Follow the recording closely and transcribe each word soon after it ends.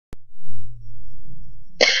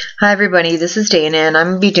Hi everybody, this is Dana and I'm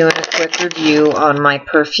going to be doing a quick review on my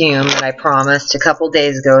perfume that I promised a couple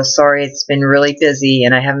days ago. Sorry, it's been really busy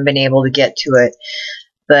and I haven't been able to get to it.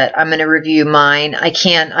 But I'm going to review mine. I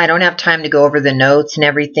don't have time to go over the notes and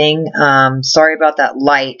everything. Sorry about that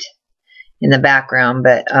light in the background,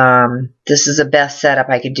 but this is the best setup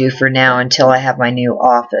I could do for now until I have my new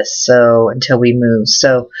office, so until we move.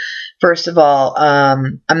 So first of all,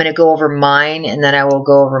 I'm going to go over mine and then I will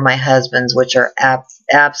go over my husband's, which are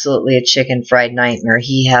absolutely a chicken fried nightmare.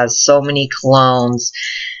 He has so many colognes.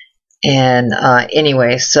 And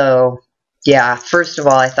anyway, so yeah, first of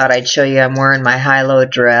all, I thought I'd show you I'm wearing my high-low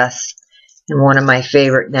dress and one of my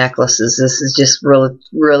favorite necklaces. This is just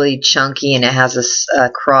really chunky and it has a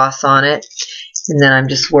cross on it. And then I'm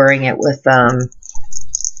just wearing it with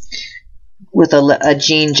a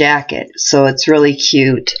jean jacket, so it's really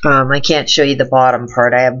cute. I can't show you the bottom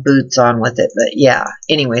part. I have boots on with it, but yeah.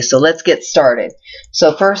 Anyway, so let's get started.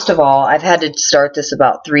 So first of all, I've had to start this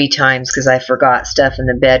about 3 times because I forgot stuff in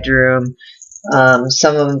the bedroom.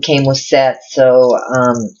 Some of them came with sets. So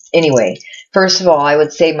anyway, first of all, I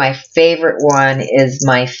would say my favorite one is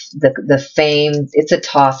the Fame. It's a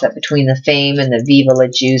toss-up between the Fame and the Viva La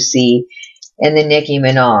Juicy and the Nicki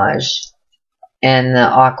Manaj and the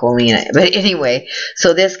Aquilina. But anyway,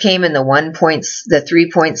 so this came in the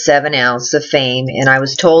 3.7 ounce of Fame, and I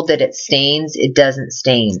was told that it stains. It doesn't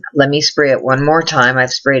stain. Let me spray it one more time.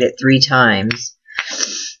 I've sprayed it 3 times.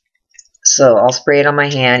 So I'll spray it on my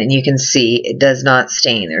hand, and you can see it does not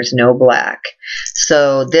stain. There's no black.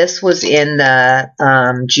 So this was in the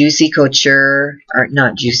Juicy Couture, or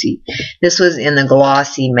not Juicy. This was in the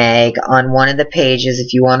Glossy mag on one of the pages.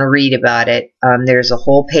 If you want to read about it, there's a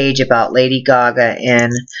whole page about Lady Gaga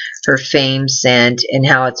and her Fame scent and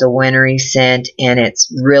how it's a wintry scent, and it's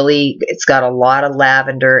got a lot of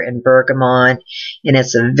lavender and bergamot, and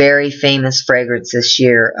it's a very famous fragrance this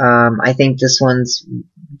year. I think this one's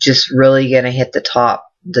just really going to hit the top,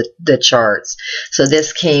 the charts. So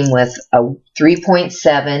this came with a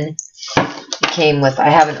 3.7. It came with, I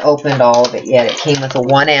haven't opened all of it yet. It came with a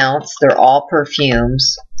 1 ounce. They're all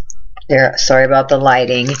perfumes. Sorry about the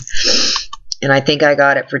lighting. And I think I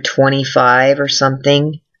got it for 25 or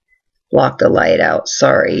something. Block the light out.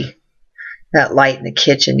 Sorry. That light in the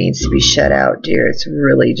kitchen needs to be shut out, dear. It's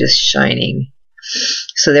really just shining.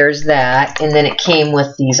 So there's that, and then it came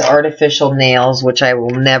with these artificial nails, which I will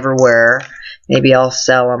never wear. Maybe I'll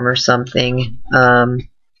sell them or something.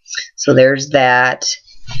 So there's that,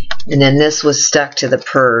 and then this was stuck to the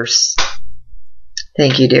purse.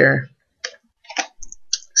 Thank you, dear.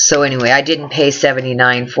 So anyway, I didn't pay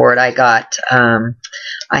 $79 for it.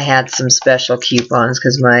 I had some special coupons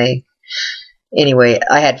because anyway,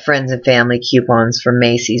 I had friends and family coupons from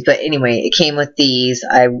Macy's. But anyway, it came with these.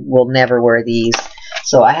 I will never wear these.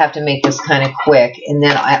 So I have to make this kind of quick. And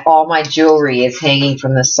then all my jewelry is hanging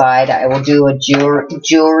from the side. I will do a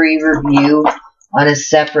jewelry review on a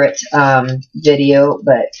separate video.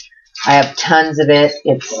 But I have tons of it.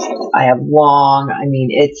 I have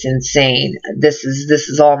it's insane. This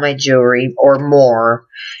is all my jewelry or more.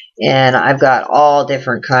 And I've got all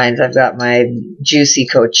different kinds. I've got my Juicy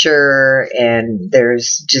Couture, and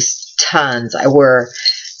there's just tons. I wear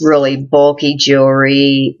really bulky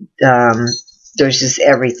jewelry. There's just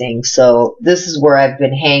everything. So this is where I've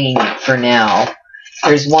been hanging it for now.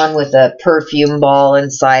 There's one with a perfume ball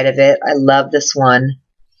inside of it. I love this one.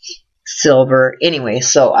 Silver. Anyway,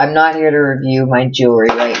 so I'm not here to review my jewelry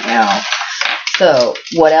right now. So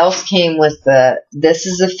what else came with this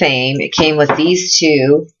is a Fame. It came with these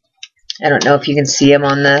 2. I don't know if you can see them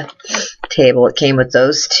on the table. It came with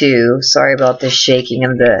those 2. Sorry about the shaking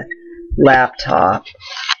of the laptop.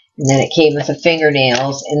 And then it came with the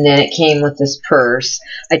fingernails, and then it came with this purse.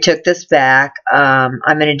 I took this back. I'm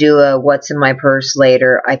going to do a what's in my purse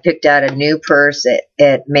later. I picked out a new purse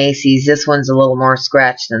at Macy's. This one's a little more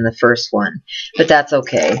scratched than the first one, but that's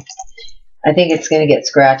okay. I think it's going to get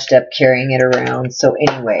scratched up carrying it around. So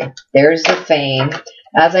anyway, there's the Fame.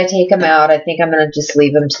 As I take them out, I think I'm going to just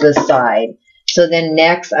leave them to the side. So then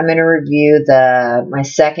next, I'm going to review my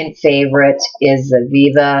second favorite is the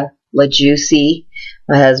Viva La Juicy.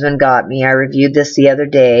 My husband got me. I reviewed this the other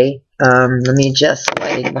day. Let me adjust the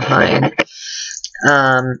lighting behind.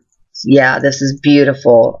 Yeah, this is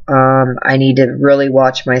beautiful. I need to really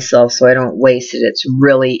watch myself so I don't waste it. It's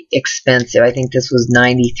really expensive. I think this was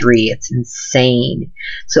 $93. It's insane.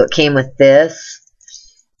 So it came with this.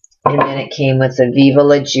 And then it came with the Viva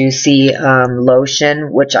La Juicy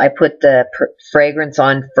lotion, which I put the fragrance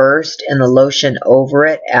on first and the lotion over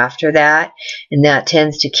it after that. And that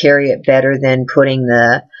tends to carry it better than putting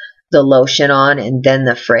the lotion on and then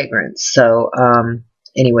the fragrance. So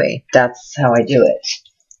anyway, that's how I do it.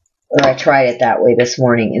 or I tried it that way this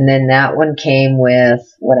morning. And then that one came with,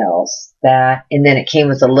 what else? That, and then it came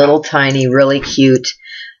with a little tiny, really cute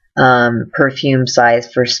perfume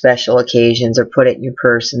size for special occasions, or put it in your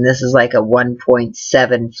purse. And this is like a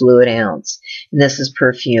 1.7 fluid ounce. And this is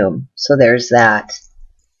Perfume. So there's that.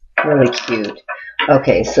 Really cute.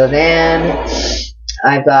 Okay, so then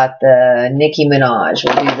I've got the Nicki Manaj.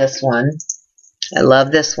 We'll do this one. I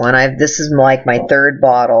love this one. This is like my third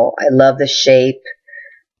bottle. I love the shape.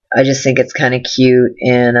 I just think it's kind of cute.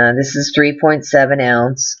 And this is 3.7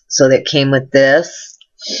 ounce. So that came with this.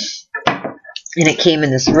 And it came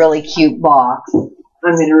in this really cute box.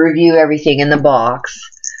 I'm going to review everything in the box.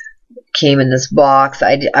 Came in this box.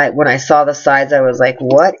 When I saw the size, I was like,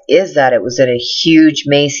 what is that? It was in a huge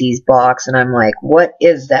Macy's box, and I'm like, what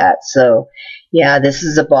is that? So yeah, this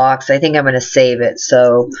is a box. I think I'm going to save it.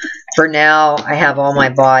 So for now, I have all my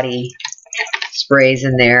body sprays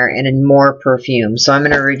in there and in more perfume. So I'm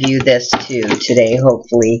going to review this too today,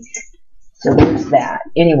 hopefully. So there's that.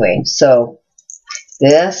 Anyway, so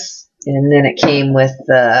this, and then it came with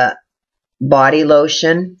the body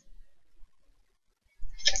lotion.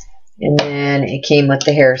 And then it came with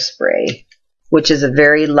the hairspray, which is a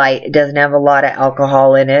very light. It doesn't have a lot of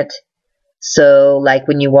alcohol in it. So like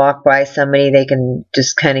when you walk by somebody, they can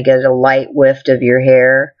just kind of get a light whiff of your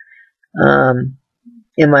hair. And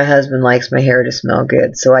my husband likes my hair to smell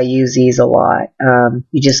good, so I use these a lot.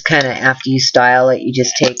 You just kind of, after you style it, you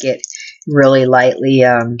just take it really lightly,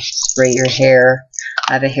 spray your hair.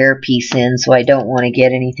 I have a hair piece in, so I don't want to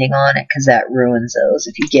get anything on it because that ruins those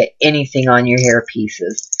if you get anything on your hair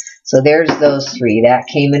pieces. So there's those three. That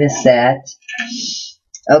came in a set.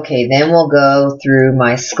 Okay, then we'll go through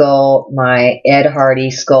my Ed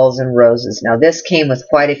Hardy Skulls and Roses. Now this came with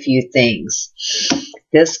quite a few things.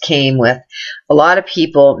 This came with a lot of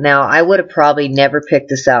people. Now I would have probably never picked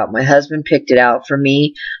this out. My husband picked it out for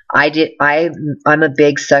me. I'm a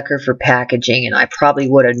big sucker for packaging, and I probably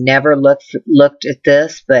would have never looked at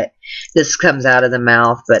this, but this comes out of the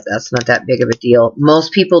mouth, but that's not that big of a deal.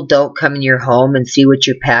 Most people don't come in your home and see what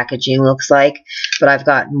your packaging looks like, but I've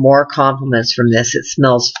gotten more compliments from this. It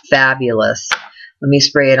smells fabulous. Let me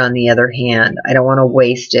spray it on the other hand. I don't want to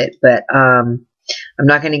waste it, but I'm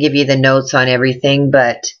not going to give you the notes on everything,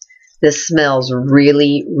 but this smells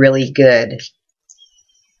really, really good.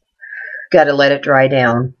 Got to let it dry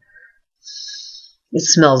down. It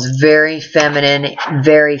smells very feminine, and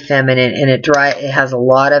it has a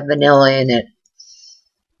lot of vanilla in it.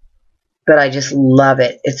 But I just love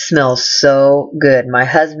it. It smells so good. My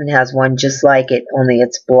husband has one just like it, only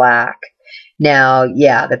it's black. Now,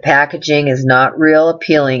 yeah, the packaging is not real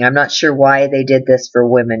appealing. I'm not sure why they did this for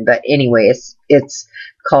women, but anyway, it's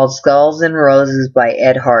called Skulls and Roses by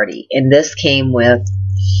Ed Hardy. And this came with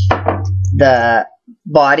the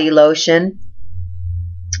body lotion.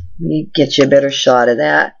 Let me get you a better shot of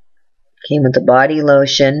that. Came with the body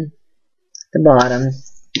lotion, the bottom.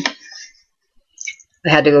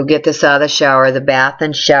 I had to go get this out of the shower, the bath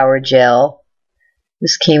and shower gel.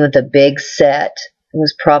 This came with a big set. It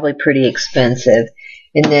was probably pretty expensive.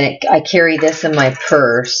 And then I carry this in my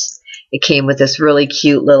purse. It came with this really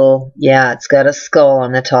cute little, yeah, it's got a skull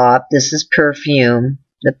on the top. This is Perfume,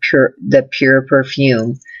 the pure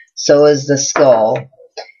Perfume. So is the skull.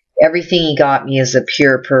 Everything he got me is a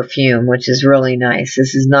pure perfume, which is really nice.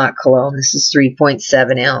 This is not cologne. This is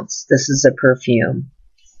 3.7 ounce. This is a perfume.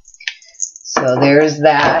 So there's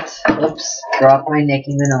that. Oops, dropped my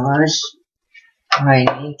Nicki Manaj.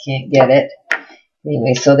 Tiny, can't get it.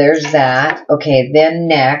 Anyway, so there's that. Okay, then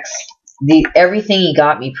next, everything he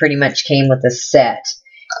got me pretty much came with a set.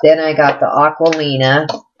 Then I got the Aquilina.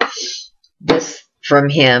 This from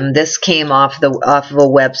him. This came off of a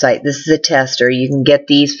website. This is a tester. You can get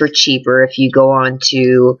these for cheaper if you go on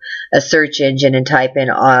to a search engine and type in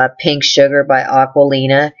Pink Sugar by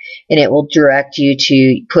Aquilina, and it will direct you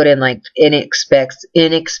to put in like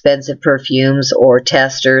inexpensive perfumes or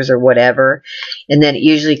testers or whatever, and then it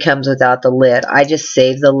usually comes without the lid. I just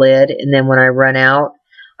save the lid, and then when I run out,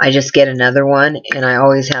 I just get another one, and I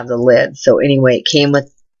always have the lid. So anyway, it came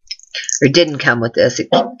with, or didn't come with this.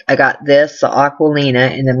 I got this, the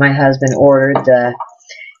Aquilina, and then my husband ordered the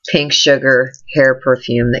Pink Sugar hair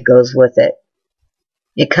perfume that goes with it.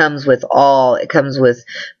 It comes with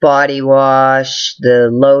body wash, the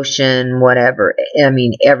lotion, whatever. I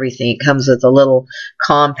mean, everything. It comes with a little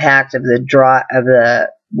compact of the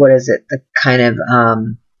what is it? The kind of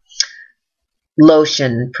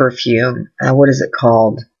lotion perfume. What is it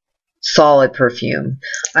called? Solid perfume.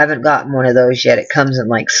 I haven't gotten one of those yet. It comes in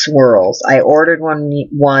like swirls. I ordered one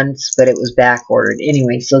once, but it was back ordered.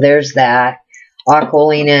 Anyway, so there's that.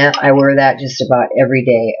 Aquilina, I wear that just about every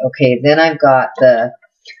day. Okay, then I've got the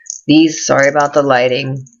These, sorry about the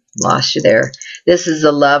lighting, lost you there. This is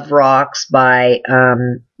the Love Rocks by,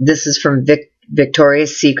 this is from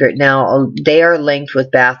Victoria's Secret. Now, they are linked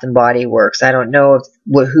with Bath and Body Works. I don't know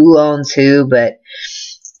who owns who, but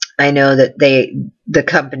I know that the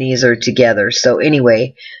companies are together. So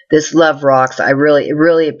anyway, this Love Rocks, it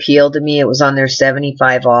really appealed to me. It was on their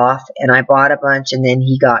 75 off, and I bought a bunch, and then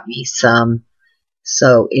he got me some.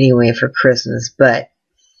 So anyway, for Christmas, but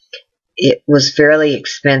it was fairly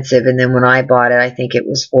expensive, and then when I bought it, I think it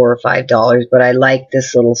was $4 or $5, but I like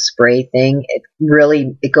this little spray thing.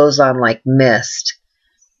 It goes on like mist.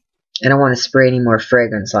 I don't want to spray any more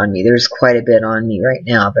fragrance on me. There's quite a bit on me right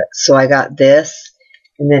now, but so I got this,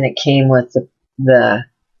 and then it came with the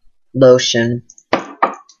lotion.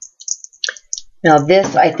 Now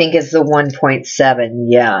this, I think, is the 1.7,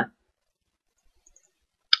 yeah.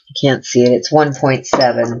 Can't see it. It's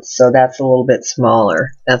 1.7, so that's a little bit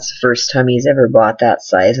smaller. That's the first time he's ever bought that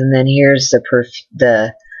size. And then here's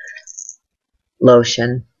the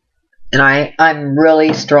lotion. And I'm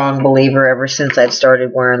really strong believer ever since I've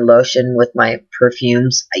started wearing lotion with my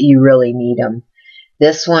perfumes. You really need them.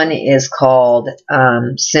 This one is called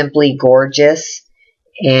Simply Gorgeous,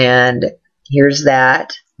 and here's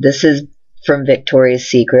that. This is from Victoria's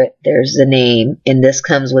Secret. There's the name, and this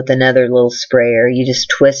comes with another little sprayer. You just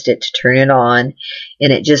twist it to turn it on,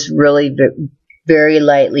 and it just really very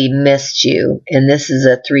lightly mists you. And this is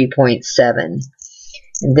a 3.7.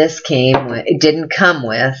 And this it didn't come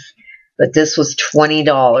with, but this was $20,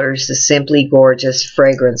 the Simply Gorgeous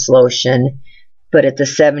fragrance lotion. But at the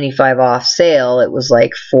 75 off sale, it was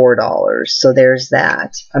like $4. So there's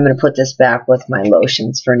that. I'm going to put this back with my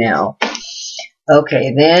lotions for now.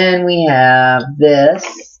 Okay, then we have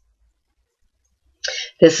this.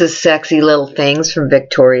 This is Sexy Little Things from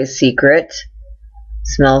Victoria's Secret.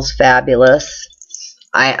 Smells fabulous.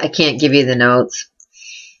 I can't give you the notes.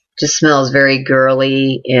 Just smells very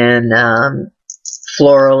girly and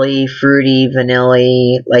florally, fruity,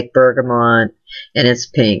 vanilla-y, like bergamot, and it's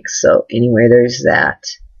pink. So anyway, there's that.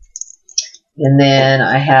 And then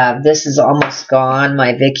I have, this is almost gone,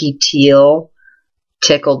 my Vicky Teal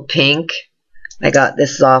Tickled Pink. I got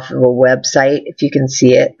this off of a website, if you can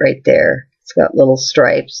see it right there. It's got little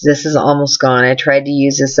stripes. This is almost gone. I tried to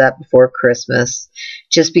use this up before Christmas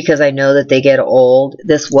just because I know that they get old.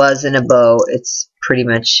 This was in a bow. It's pretty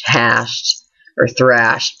much hashed or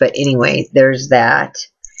thrashed. But anyway, there's that.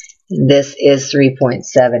 This is 3.7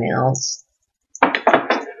 ounce.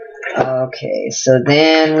 Okay, so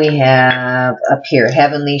then we have up here,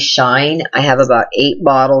 Heavenly Shine. I have about 8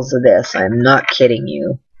 bottles of this. I'm not kidding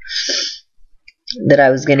you. That I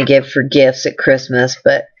was going to give for gifts at Christmas,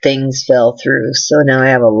 but things fell through. So now I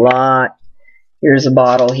have a lot. Here's a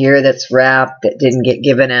bottle here that's wrapped that didn't get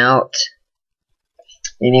given out.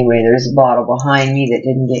 Anyway, there's a bottle behind me that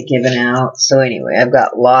didn't get given out. So anyway, I've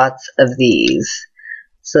got lots of these.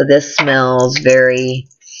 So this smells very...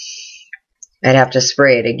 I'd have to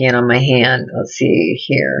spray it again on my hand. Let's see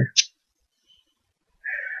here.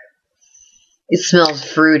 It smells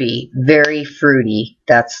fruity, very fruity.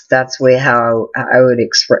 That's the way how I would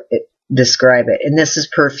describe it. And this is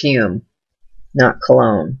perfume, not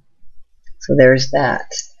cologne. So there's that.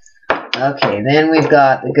 Okay, then we've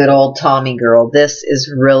got the good old Tommy Girl. This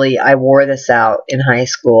is really, I wore this out in high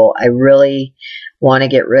school. I really want to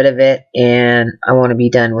get rid of it, and I want to be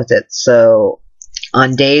done with it. So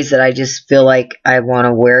on days that I just feel like I want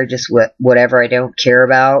to wear just whatever I don't care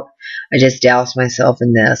about, I just douse myself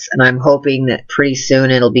in this, and I'm hoping that pretty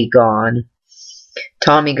soon it'll be gone.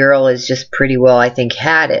 Tommy Girl is just pretty well, I think,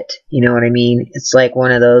 had it. You know what I mean? It's like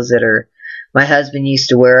one of those that are, my husband used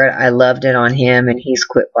to wear it. I loved it on him, and he's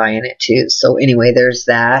quit buying it too. So anyway, there's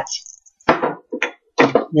that.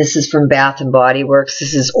 This is from Bath and Body Works.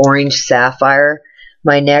 This is Orange Sapphire.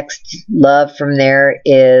 My next love from there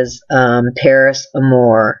is Paris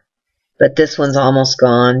Amour. But this one's almost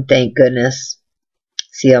gone, thank goodness.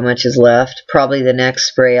 See how much is left. Probably the next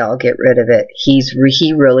spray I'll get rid of it. He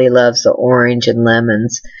really loves the orange and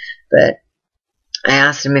lemons. But I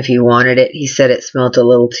asked him if he wanted it. He said it smelled a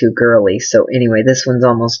little too girly. So anyway, this one's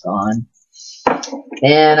almost gone.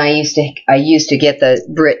 And I used to get the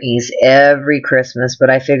Britneys every Christmas, but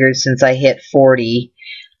I figured since I hit 40,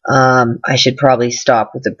 I should probably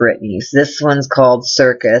stop with the Britneys. This one's called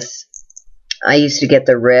Circus. I used to get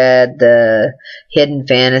the red, the Hidden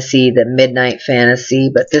Fantasy, the Midnight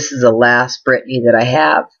Fantasy, but this is the last Britney that I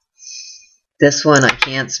have. This one I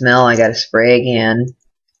can't smell. I got to spray again.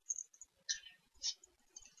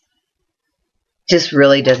 Just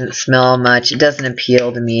really doesn't smell much. It doesn't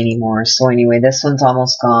appeal to me anymore. So anyway, this one's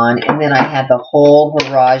almost gone. And then I had the whole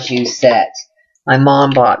Viraju set. My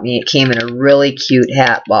mom bought me. It came in a really cute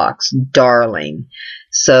hat box. Darling.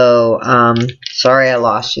 So, sorry I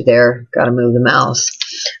lost you there. Gotta move the mouse.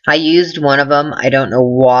 I used one of them. I don't know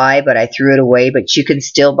why, but I threw it away. But you can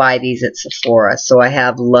still buy these at Sephora. So I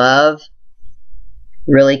have Love.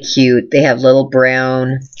 Really cute. They have little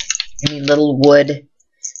little wood.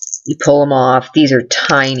 You pull them off. These are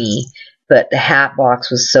tiny. But the hat box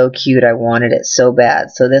was so cute. I wanted it so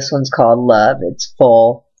bad. So this one's called Love. It's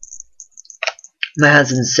full. My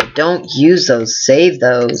husband said, don't use those. Save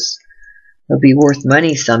those. They'll be worth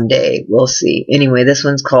money someday. We'll see. Anyway, this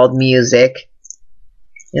one's called Music.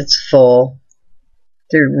 It's full.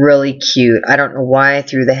 They're really cute. I don't know why I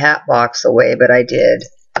threw the hat box away, but I did.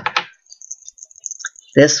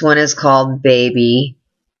 This one is called Baby.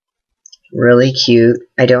 Really cute.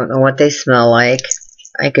 I don't know what they smell like.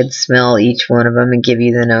 I could smell each one of them and give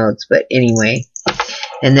you the notes, but anyway.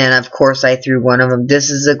 And then, of course, I threw one of them.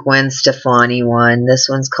 This is a Gwen Stefani one. This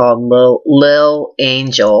one's called Lil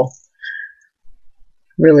Angel.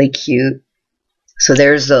 Really cute. So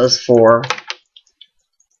there's those 4.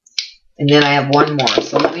 And then I have one more.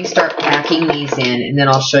 So let me start packing these in, and then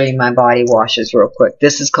I'll show you my body washes real quick.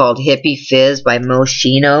 This is called Hippie Fizz by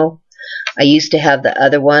Moschino. I used to have the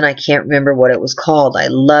other one. I can't remember what it was called. I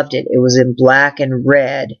loved it. It was in black and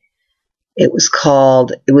red. It was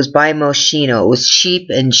by Moschino. It was Cheap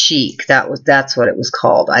and Chic. That's what it was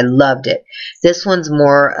called. I loved it. This one's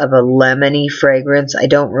more of a lemony fragrance. I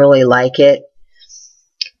don't really like it.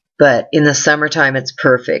 But in the summertime, it's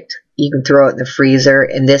perfect. You can throw it in the freezer.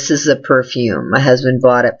 And this is the Perfume. My husband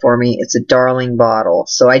bought it for me. It's a darling bottle.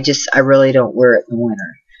 So I really don't wear it in the winter.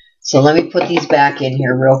 So let me put these back in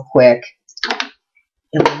here real quick.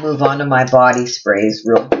 And we'll move on to my body sprays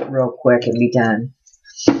real quick and be done.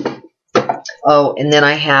 Oh, and then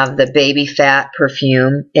I have the Baby Fat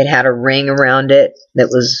perfume. It had a ring around it that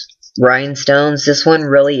was rhinestones. This one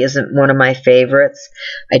really isn't one of my favorites.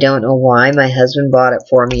 I don't know why. My husband bought it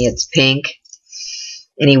for me. It's pink.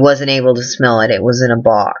 And he wasn't able to smell it. It was in a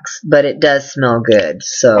box. But it does smell good.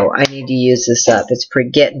 So I need to use this up. It's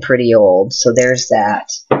getting pretty old. So there's that.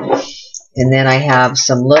 And then I have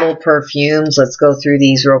some little perfumes. Let's go through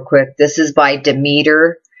these real quick. This is by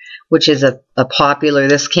Demeter, which is a popular.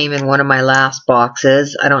 This came in one of my last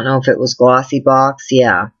boxes. I don't know if it was glossy box.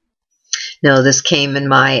 Yeah. No, this came in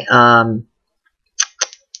my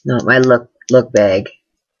my look bag,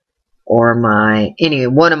 or anyway,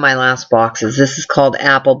 one of my last boxes. This is called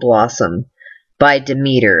Apple Blossom by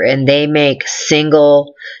Demeter, and they make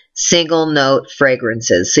single note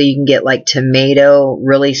fragrances. So you can get like tomato,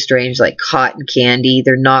 really strange, like cotton candy.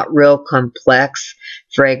 They're not real complex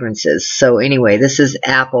fragrances. So anyway, this is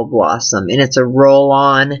Apple Blossom, and it's a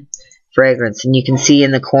roll-on fragrance, and you can see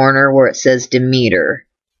in the corner where it says Demeter.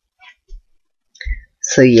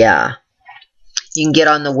 So yeah, you can get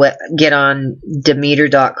on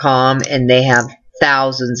Demeter.com, and they have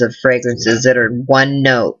thousands of fragrances that are one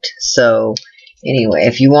note. So anyway,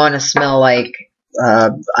 if you want to smell like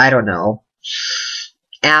I don't know,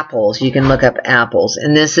 apples, you can look up apples.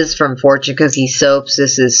 And this is from Fortune Cookie Soaps.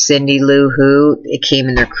 This is Cindy Lou Who. It came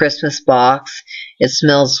in their Christmas box. It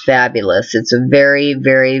smells fabulous. It's a very,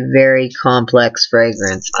 very, very complex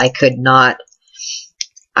fragrance.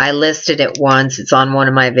 I listed it once. It's on one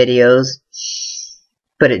of my videos.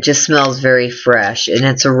 But it just smells very fresh. And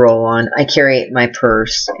it's a roll-on. I carry it in my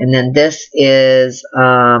purse. And then this is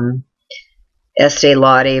Estee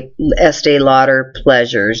Lauder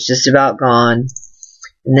Pleasures. Just about gone.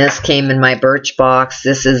 And this came in my Birch box.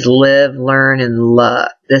 This is Live, Learn, and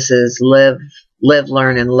Love. This is Live,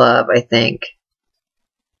 Learn, and Love, I think.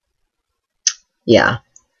 Yeah.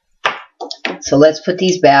 So let's put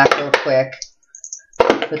these back real quick.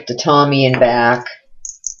 Put the Tommy in back.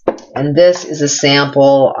 And this is a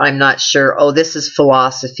sample. I'm not sure. Oh, this is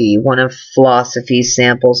Philosophy. One of Philosophy's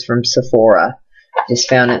samples from Sephora. Just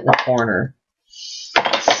found it in the corner.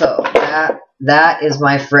 So that is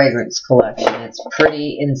my fragrance collection. It's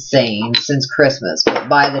pretty insane since Christmas. But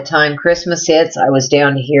by the time Christmas hits, I was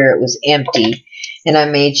down to here. It was empty. And I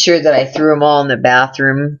made sure that I threw them all in the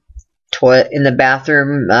bathroom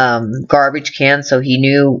garbage can, so he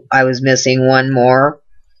knew I was missing one more.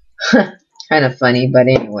 Kind of funny, but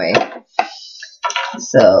anyway.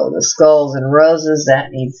 So the Skulls and Roses,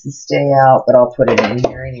 that needs to stay out, but I'll put it in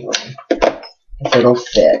here anyway, if it'll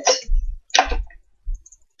fit.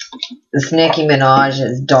 This Nicki Manaj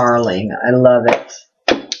is darling. I love it.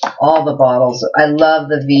 All the bottles. I love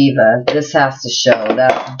the Viva. This has to show.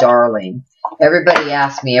 That's darling. Everybody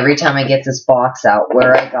asks me every time I get this box out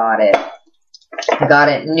where I got it. I got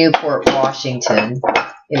it in Newport, Washington.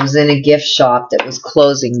 It was in a gift shop that was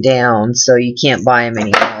closing down, so you can't buy them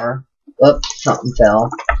anymore. Oops, something fell.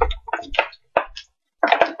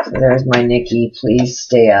 So there's my Nicki. Please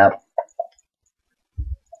stay up.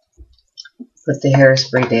 Put the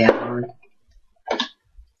hairspray down.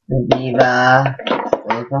 The Viva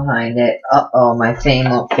goes behind it. Uh-oh, my Fame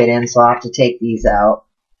won't fit in, so I'll have to take these out.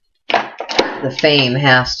 The Fame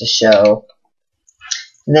has to show.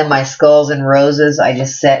 And then my Skulls and Roses I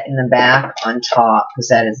just set in the back on top because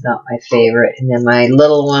that is not my favorite. And then my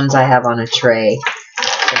little ones I have on a tray.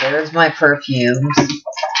 So there's my perfumes.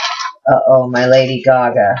 Uh-oh, my Lady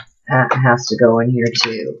Gaga. That has to go in here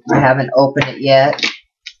too. I haven't opened it yet.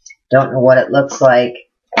 Don't know what it looks like.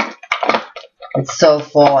 It's so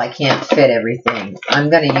full I can't fit everything. I'm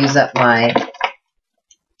going to use up my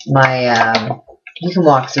you can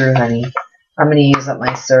walk through, honey. I'm going to use up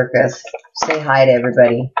my Circus. Say hi to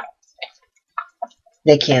everybody.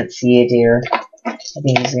 They can't see you, dear. I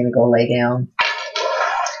think he's going to go lay down.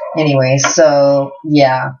 Anyway, so,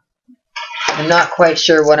 yeah. I'm not quite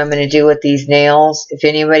sure what I'm going to do with these nails. If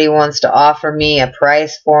anybody wants to offer me a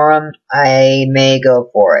price for them, I may go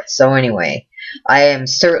for it. So anyway, I am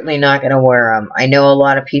certainly not going to wear them. I know a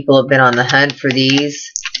lot of people have been on the hunt for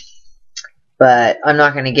these, but I'm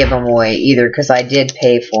not going to give them away either because I did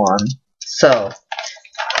pay for them. So,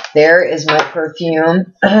 there is my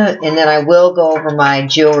perfume, and then I will go over my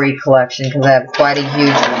jewelry collection because I have quite a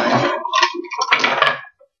huge one.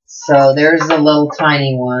 So, there's the little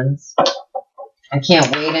tiny ones. I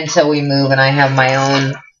can't wait until we move and I have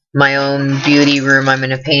my own beauty room. I'm going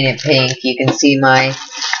to paint it pink. You can see my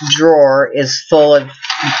drawer is full of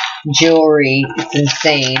jewelry. It's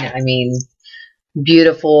insane. I mean,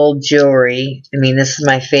 beautiful jewelry. I mean, this is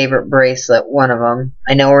my favorite bracelet, one of them.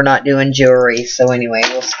 I know we're not doing jewelry, so anyway,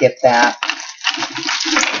 we'll skip that.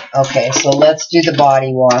 Okay, so let's do the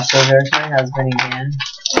body wash. So there's my husband again.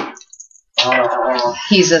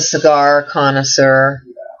 He's a cigar connoisseur.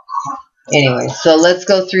 Anyway, so let's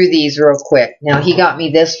go through these real quick. Now, he got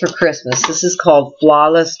me this for Christmas. This is called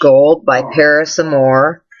Flawless Gold by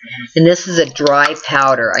Perfume. And this is a dry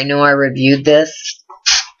powder. I know I reviewed this,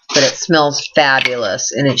 but it smells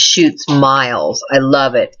fabulous, and it shoots miles. I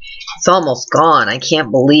love it. It's almost gone. I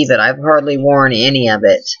can't believe it. I've hardly worn any of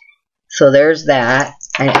it. So there's that.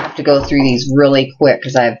 I have to go through these really quick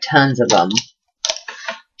because I have tons of them.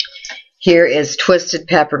 Here is Twisted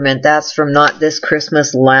Peppermint. That's from not this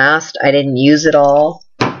Christmas, last. I didn't use it all.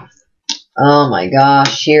 Oh my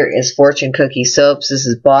gosh. Here is Fortune Cookie Soaps. This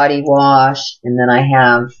is body wash. And then I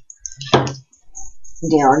have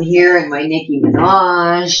down here in my Nicki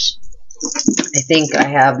Manaj, I think I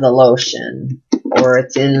have the lotion. Or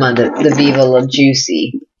it's in the Viva La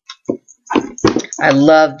Juicy. I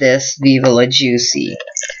love this Viva La Juicy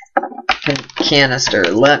canister.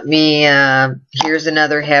 Let me, here's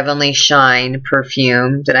another Heavenly Shine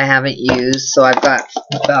perfume that I haven't used. So I've got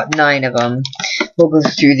about 9 of them. We'll go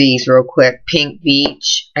through these real quick. Pink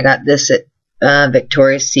Beach. I got this at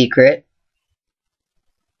Victoria's Secret.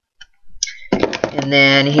 And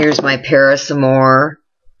then here's my Perfume.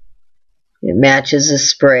 It matches the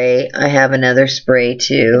spray. I have another spray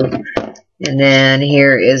too. And then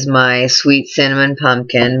here is my Sweet Cinnamon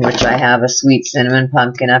Pumpkin, which I have a Sweet Cinnamon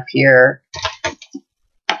Pumpkin up here.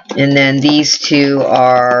 And then these two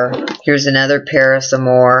are, here's another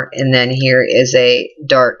Perfume, and then here is a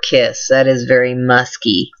Dark Kiss. That is very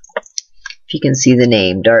musky. If you can see the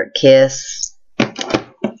name, Dark Kiss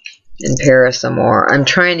and Perfume. I'm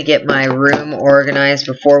trying to get my room organized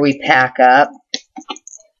before we pack up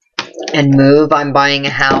and move. I'm buying a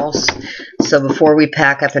house, so before we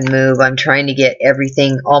pack up and move, I'm trying to get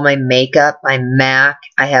everything, all my makeup, my MAC.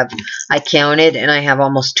 I counted, and I have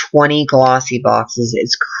almost 20 glossy boxes.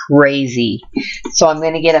 It's crazy. So I'm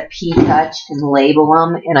going to get a P-Touch and label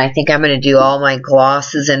them, and I think I'm going to do all my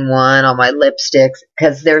glosses in one, all my lipsticks,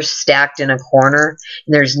 because they're stacked in a corner,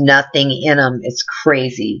 and there's nothing in them. It's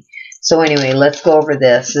crazy. So anyway, let's go over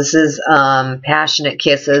this. This is Passionate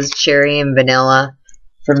Kisses, Cherry and Vanilla,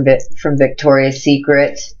 from Victoria's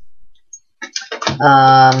Secret.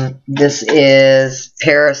 This is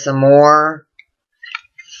Perfume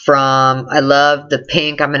from, I love the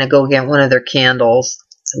pink. I'm going to go get one of their candles.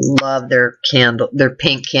 I love their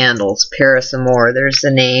pink candles. Perfume, there's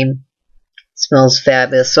the name. Smells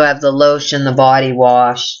fabulous. So I have the lotion, the body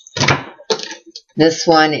wash. This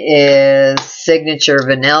one is Signature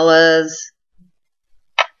Vanillas.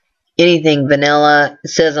 Anything vanilla. It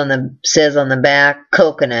says on the back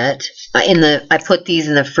coconut. I put these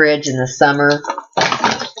in the fridge in the summer.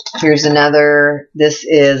 Here's another. This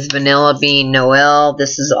is Vanilla Bean Noel.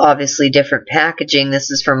 This is obviously different packaging.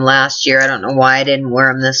 This is from last year. I don't know why I didn't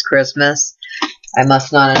wear them this Christmas. I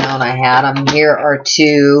must not have known I had them. Here are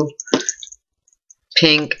 2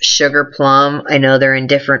 Pink Sugar Plum. I know they're in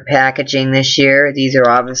different packaging this year. These are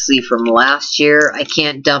obviously from last year. I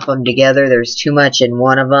can't dump them together. There's too much in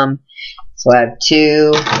one of them. So I have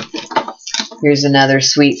 2. Here's another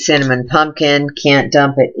Sweet Cinnamon Pumpkin. Can't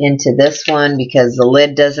dump it into this one because the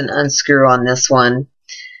lid doesn't unscrew on this one.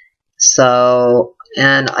 So,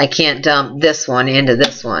 and I can't dump this one into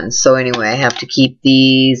this one. So anyway, I have to keep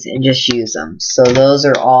these and just use them. So those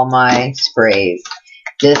are all my sprays.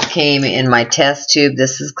 This came in my test tube.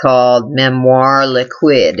 This is called Memoir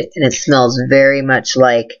Liquid, and it smells very much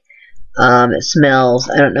like, it smells,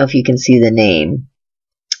 I don't know if you can see the name.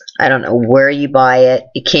 I don't know where you buy it.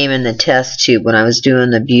 It came in the test tube when I was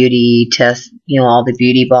doing the beauty test, you know, all the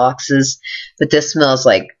beauty boxes. But this smells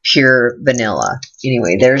like pure vanilla.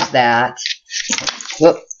 Anyway, there's that.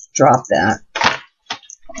 Whoop, drop that.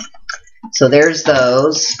 So there's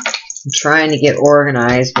those. I'm trying to get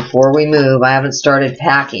organized before we move. I haven't started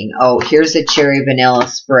packing. Oh, here's the cherry vanilla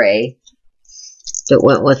spray that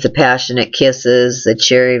went with the Passionate Kisses, the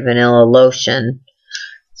cherry vanilla lotion.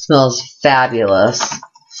 Smells fabulous.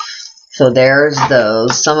 So there's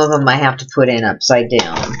those. Some of them I have to put in upside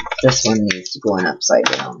down. This one needs to go in upside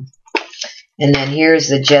down. And then here's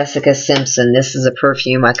the Jessica Simpson. This is a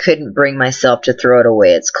perfume. I couldn't bring myself to throw it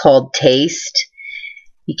away. It's called Taste.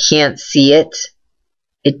 You can't see it.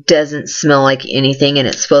 It doesn't smell like anything, and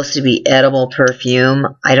it's supposed to be edible perfume.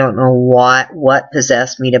 I don't know what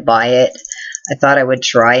possessed me to buy it. I thought I would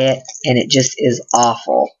try it, and it just is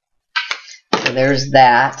awful. So there's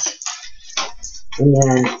that. And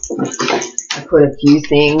then I put a few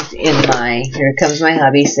things in my, here comes my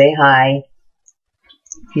hubby, say hi.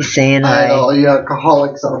 He's saying hi. Hi to all you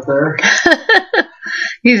alcoholics out there.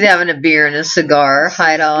 He's having a beer and a cigar.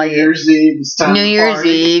 Hi to all you. New Year's Eve, it's time New to Year's party.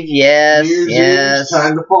 Eve, yes, New Year's yes. Eve, it's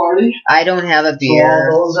time to party. I don't have a So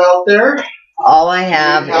beer. all those out there, All I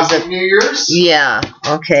have is Happy a... New Year's. Yeah,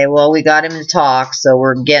 okay, well, we got him to talk, so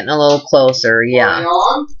we're getting a little closer, yeah. Party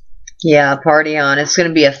on. Yeah, party on. It's going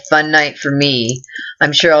to be a fun night for me.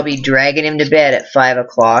 I'm sure I'll be dragging him to bed at 5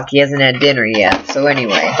 o'clock. He hasn't had dinner yet. So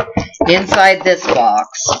anyway, inside this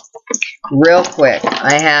box, real quick,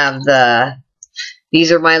 I have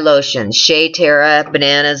these are my lotions. Shea Terra,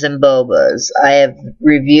 Bananas, and Bobas. I have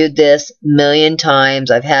reviewed this a million times.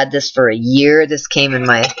 I've had this for a year. This came in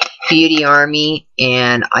my Beauty Army,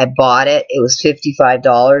 and I bought it. It was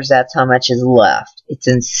 $55. That's how much is left. It's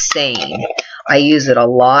insane. I use it a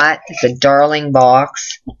lot. It's a darling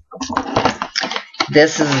box.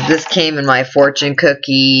 This came in my fortune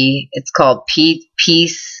cookie. It's called Pinch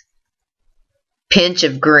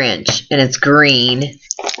of Grinch, and it's green.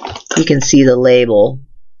 You can see the label.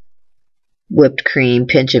 Whipped cream,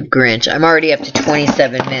 Pinch of Grinch. I'm already up to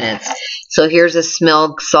 27 minutes. So here's a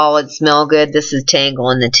solid smell good. This is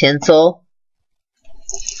Tangle in the Tinsel.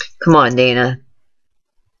 Come on, Dana.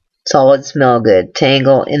 Solid smell good.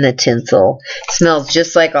 Tangle in the Tinsel. Smells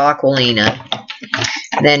just like Aquilina.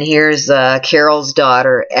 Then here's Carol's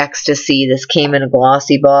Daughter, Ecstasy. This came in a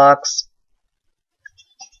glossy box.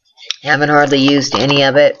 Haven't hardly used any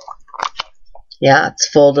of it. Yeah, it's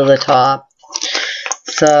full to the top.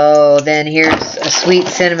 So then here's a Sweet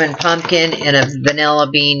Cinnamon Pumpkin and a Vanilla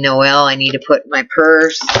Bean Noel I need to put in my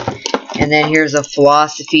purse. And then here's a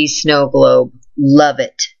Philosophy Snow Globe. Love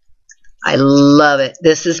it. I love it.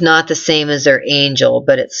 This is not the same as their Angel,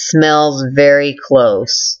 but it smells very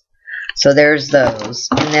close. So there's those.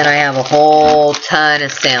 And then I have a whole ton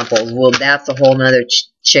of samples. Well, that's a whole nother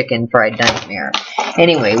chicken fried nightmare.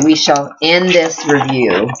 Anyway, we shall end this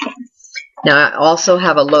review. Now, I also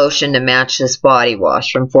have a lotion to match this body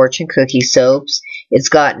wash from Fortune Cookie Soaps. It's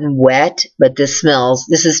gotten wet, but this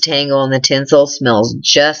is Tangle in the Tinsel, smells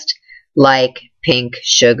just like Pink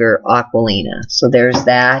Sugar Aquilina. So there's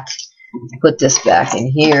that. Put this back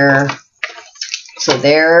in here. So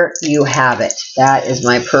there you have it. That is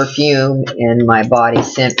my perfume and my body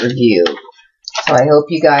scent review. So I hope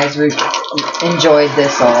you guys enjoyed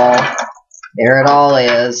this all. There it all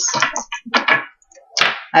is.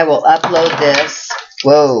 I will upload this.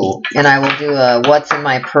 Whoa. And I will do a what's in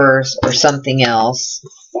my purse or something else.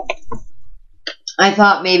 I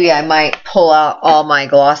thought maybe I might pull out all my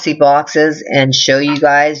glossy boxes and show you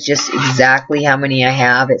guys just exactly how many I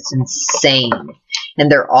have. It's insane.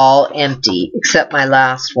 And they're all empty, except my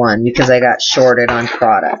last one, because I got shorted on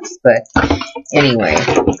products. But anyway,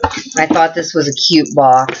 I thought this was a cute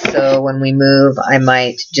box, so when we move, I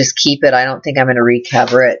might just keep it. I don't think I'm going to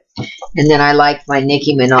recover it. And then I like my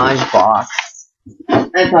Nicki Manaj box.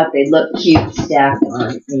 I thought they'd look cute stacked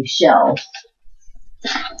on a shelf.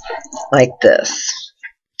 Like this.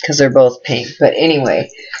 because they're both pink. But anyway,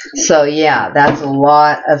 so yeah, that's a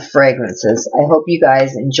lot of fragrances. I hope you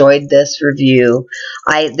guys enjoyed this review.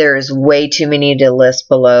 There's way too many to list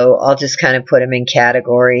below. I'll just kind of put them in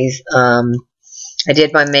categories. I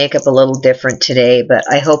did my makeup a little different today, but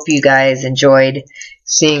I hope you guys enjoyed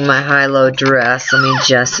seeing my high-low dress. Let me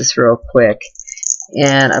adjust this real quick.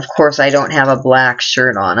 And of course, I don't have a black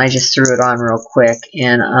shirt on. I just threw it on real quick.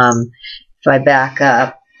 And if I back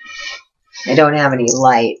up, I don't have any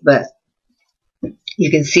light, but you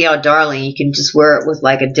can see how darling. You can just wear it with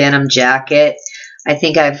like a denim jacket. I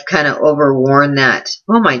think I've kind of overworn that.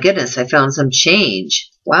 Oh my goodness, I found some change.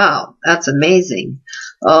 Wow, that's amazing.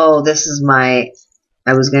 Oh, this is my,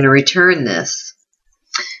 I was going to return this.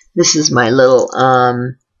 This is my little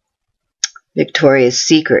Victoria's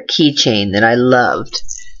Secret keychain that I loved,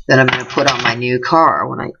 that I'm going to put on my new car.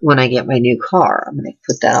 When I get my new car, I'm going to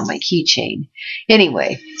put that on my keychain.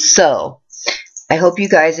 Anyway, so I hope you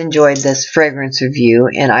guys enjoyed this fragrance review,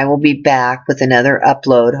 and I will be back with another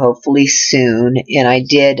upload hopefully soon. And I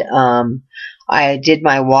did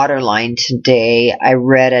my waterline today. I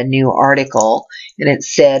read a new article, and it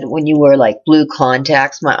said when you wear like blue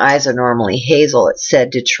contacts, my eyes are normally hazel, it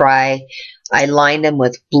said to try, I lined them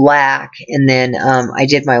with black, and then I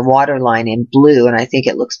did my waterline in blue, and I think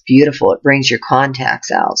it looks beautiful. It brings your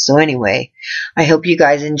contacts out. So anyway, I hope you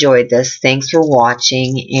guys enjoyed this. Thanks for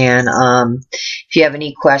watching, and if you have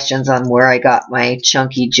any questions on where I got my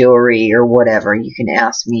chunky jewelry or whatever, you can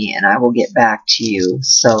ask me, and I will get back to you.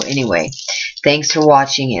 So anyway, thanks for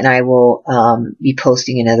watching, and I will be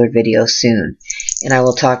posting another video soon, and I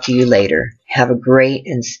will talk to you later. Have a great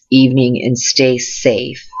evening, and stay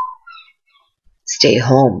safe. Stay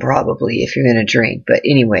home probably if you're going to drink, but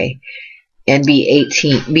anyway, and be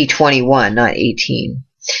 21, not 18.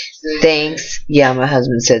 Thanks. Yeah, my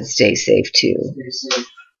husband said stay safe too.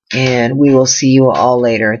 And we will see you all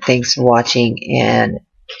later. Thanks for watching, and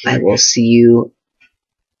I will see you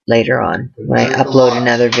later on when I upload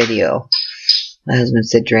another video. My husband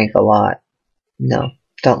said drink a lot. No,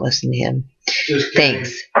 don't listen to him.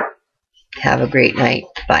 Thanks. Have a great night.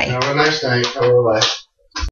 Bye. Have a nice night. Bye.